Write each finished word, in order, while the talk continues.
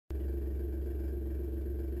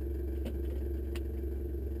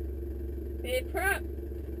Hey, prep.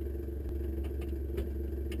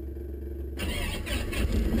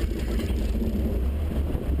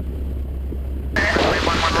 Runway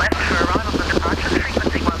 11 left for arrivals and departures,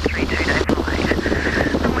 frequency 132.8.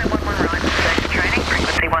 Runway 11 right, station training,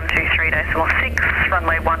 frequency 123.6.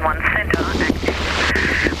 Runway 11 centre,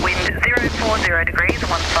 active. Wind 040 degrees,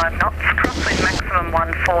 15 knots. Crosswind maximum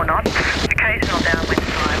 14 knots. Occasional downwind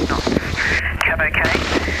 5 knots. Cab okay.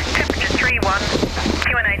 Temperature 31,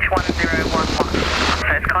 QNH 1011.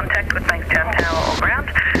 First contact with Bankstown Tower or ground.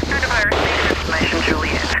 Notify receipt of information,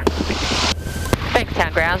 Juliet.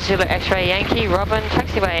 Bankstown ground, Zulu X-ray Yankee, Robin,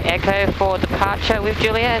 taxiway Echo for departure with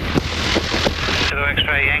Juliet. Zulu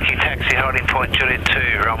X-ray Yankee taxi holding point Juliet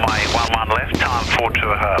 2, runway 11 left, time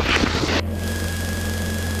 42.5.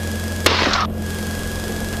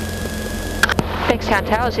 Bankstown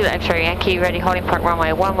Tower, Zulu X-ray Yankee, ready holding point runway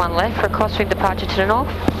 11 left for crosswind departure to the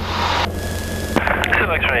north.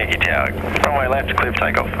 Zulu X-ray Yankee Tower, runway left, clear for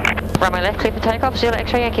takeoff. Runway left, clear for takeoff, Zulu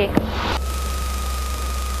X-ray Yankee.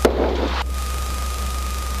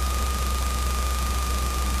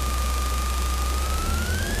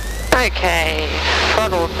 Okay,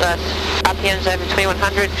 throttle RPM's over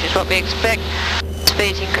 2100, which is what we expect.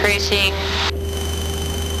 Speed's increasing.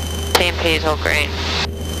 TMP is all green.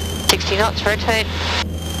 60 knots, rotate.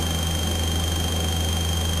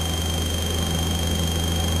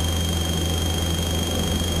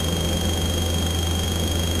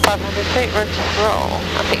 feet, roll.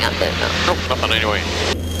 Nothing under there. Nope, nothing anyway.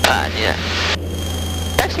 Yeah.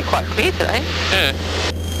 It's actually quite clear today. Yeah.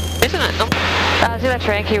 Isn't it? Zulu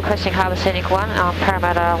X-ray Yankee requesting Harbour Scenic 1 on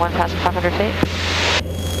Parramatta 1,500 feet.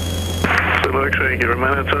 Zulu X-ray Yankee,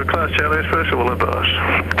 remain outside class Charlie first, will advise.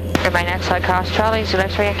 Remain outside cars Charlie, Zulu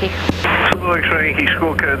X-ray Yankee. Zulu X-ray Yankee,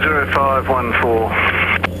 scorecard 0514.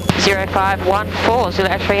 0514, Zulu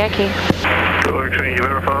X-ray Yankee. Zulu X-ray Yankee,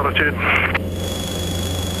 verify altitude.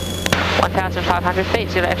 1,500 feet,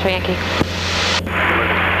 Zulu X-ray Yankee.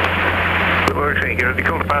 Zulu X-ray Yankee, ready,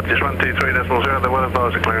 call departures 123.0, the weather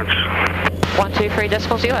advisor clearance.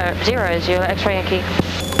 123.0, Zulu X-ray Yankee.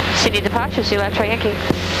 Sydney departure, Zulu X-ray Yankee.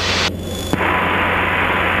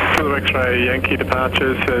 Zulu X-ray Yankee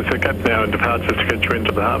departures, there's a gap now in departures to get you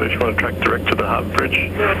into the harbour. If you want to track direct to the Harbour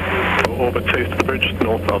Bridge, for orbits east of the bridge,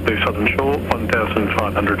 north of the southern shore,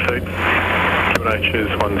 1,500 feet. QNH is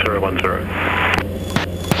 1010.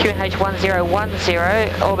 QNH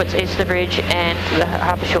 1010, orbits east of the bridge and the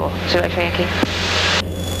harbour shore, Zulu X-ray Yankee.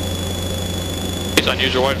 It's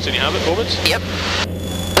unusual way to Sydney Harbour orbits? Yep.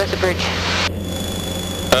 Where's the bridge?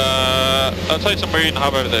 I'll tell you somewhere in the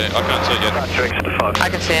harbour over there. I can't see it yet. Direction to 5. I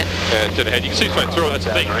can see it. Yeah, to the head. You can see straight through it, that's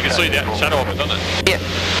the thing. You can see the shadow of it, doesn't it? Yep.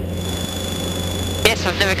 Yes,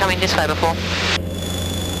 I've never come in this way before.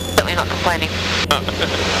 Certainly not complaining.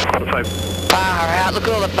 Far out, look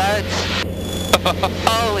at all the boats.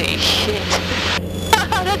 Holy shit.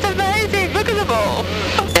 That's amazing, look at them all.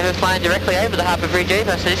 Never flown directly over the Harbour Bridge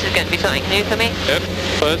either, so this is going to be something new for me. Yep,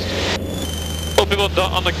 first. All people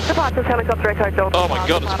on the... Departures helicopter Echo Delta. Oh my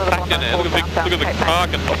god, it's packed in there. Look at the park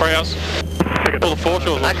and opera house. All the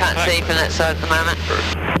foreshores. I can't see from that side at the moment.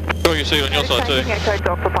 Sure you see it on your side too.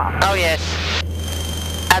 Oh yes.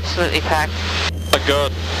 Absolutely packed. My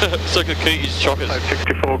god. Circuit Keys chockers.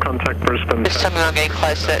 64, contact Brisbane. Just tell me when I'm getting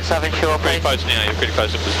close to that southern shore, Pretty please. close now, you're pretty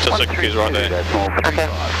close. Just Circuit Keys right there. Okay.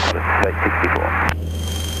 64.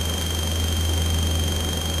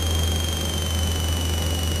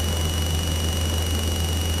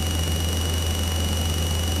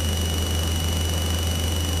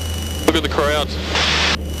 Look at the crowds.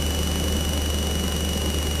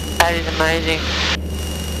 That is amazing.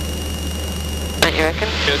 Don't you reckon?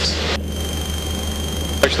 Yes.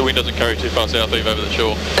 Actually, the wind doesn't carry too far south even over the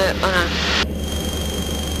shore. I know.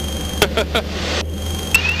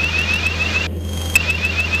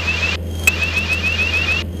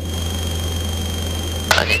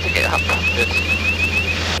 I need to get up. Yes.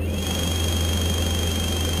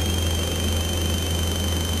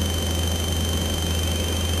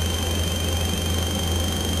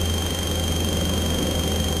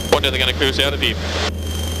 When are they going to clear us out of here?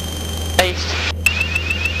 East.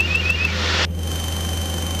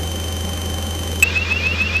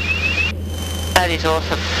 That is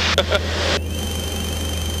awesome.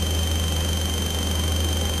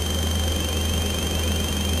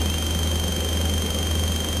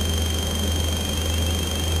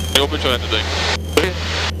 What would you have to do?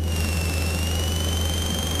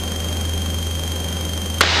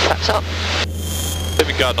 Flaps up.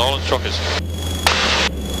 Living Garden Island chockers.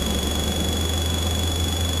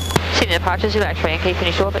 Sydney departure, Zulu X-ray Yankee,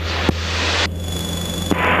 finish orbits.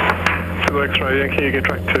 Zulu X-ray Yankee, you can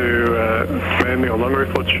track to Manly or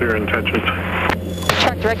Longreef. What's your intentions?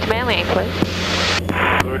 Track direct to Manly, please.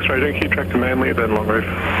 Zulu X-ray Yankee, track to Manly, then Longreef.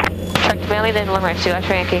 Track to Manly, then Longreef, Zulu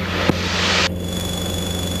X-ray Yankee.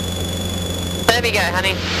 There we go,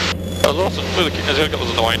 honey. That was awesome. There's helicopters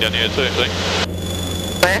on the way in down here too, see?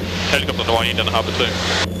 Where? Helicopters on the way in down the harbour too.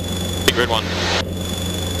 Big red one.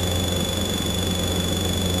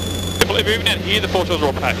 I believe even down here the foreshores are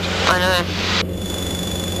all packed. I know.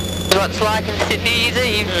 It's what it's like in Sydney New Year's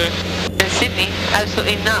Eve. Yeah. In Sydney,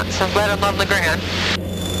 absolutely nuts. I'm glad I'm not on the ground.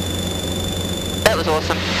 That was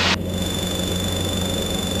awesome.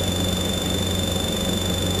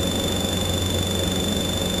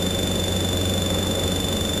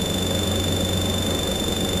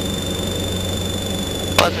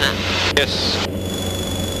 Wasn't it? Yes.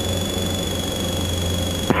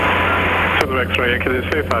 Zulu X-ray Yankee, there's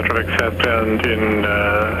CFR traffic southbound in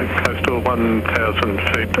coastal 1,000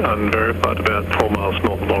 feet unverified, about 4 miles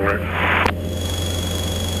north of Longreef.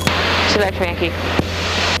 Zulu X-ray Yankee.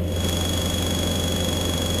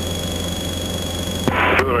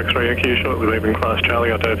 Zulu X-ray Yankee, shortly leaving class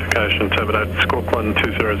Charlie, identification terminate, squawk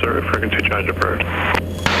 1200, frequency change approved.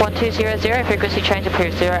 1200, frequency change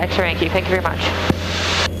approved, Zulu X-ray Yankee, thank you very much.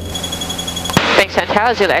 Bankstown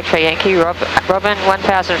Tower, Zulu X-ray Yankee, Robin,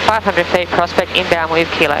 1,500 feet, prospect inbound with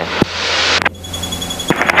Kilo.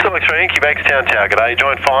 Zulu X-ray Yankee, Bankstown Tower, g'day,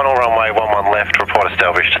 join final, runway 11 left, report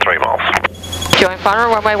established, 3 miles. Join final,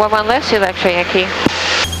 runway 11 left, Zulu X-ray Yankee.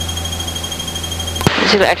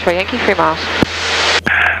 Zulu X-ray Yankee, 3 miles.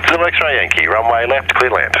 Zulu X-ray Yankee, runway left, clear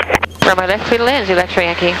land. Runway left, clear to land, Zulu X-ray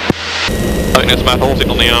Yankee. I think there's Matt Hall sitting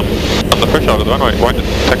on the threshold of the runway, waiting to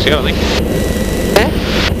taxi out, I think. Yeah?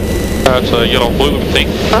 It's a yellow and blue looking thing.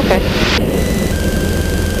 Okay.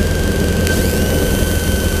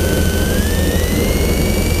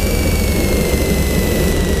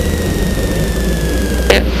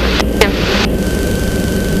 Yep.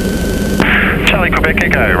 Charlie Quebec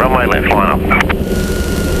Echo, runway left, line up.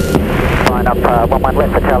 Line up, 11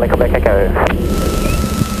 left for Charlie Quebec Echo.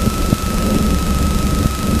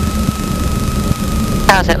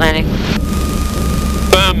 How's that landing?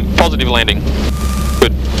 Positive landing.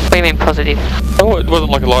 Good. What do you mean positive? Oh, it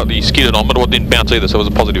wasn't like a lightly skidded on, but it didn't bounce either, so it was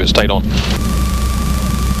a positive, it stayed on.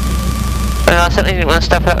 Well, I certainly didn't want to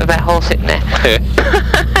stuff it up with that hole sitting there. Yeah.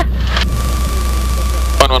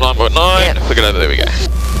 119.9, Yep. look it over, there we go.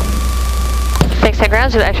 Thanks, 10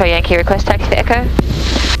 ground, Zulu X-ray Yankee, request taxi to Echo.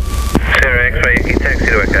 Sarah X-ray Yankee, taxi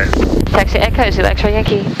to Echo. Taxi Echo, Zulu X-ray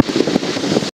Yankee.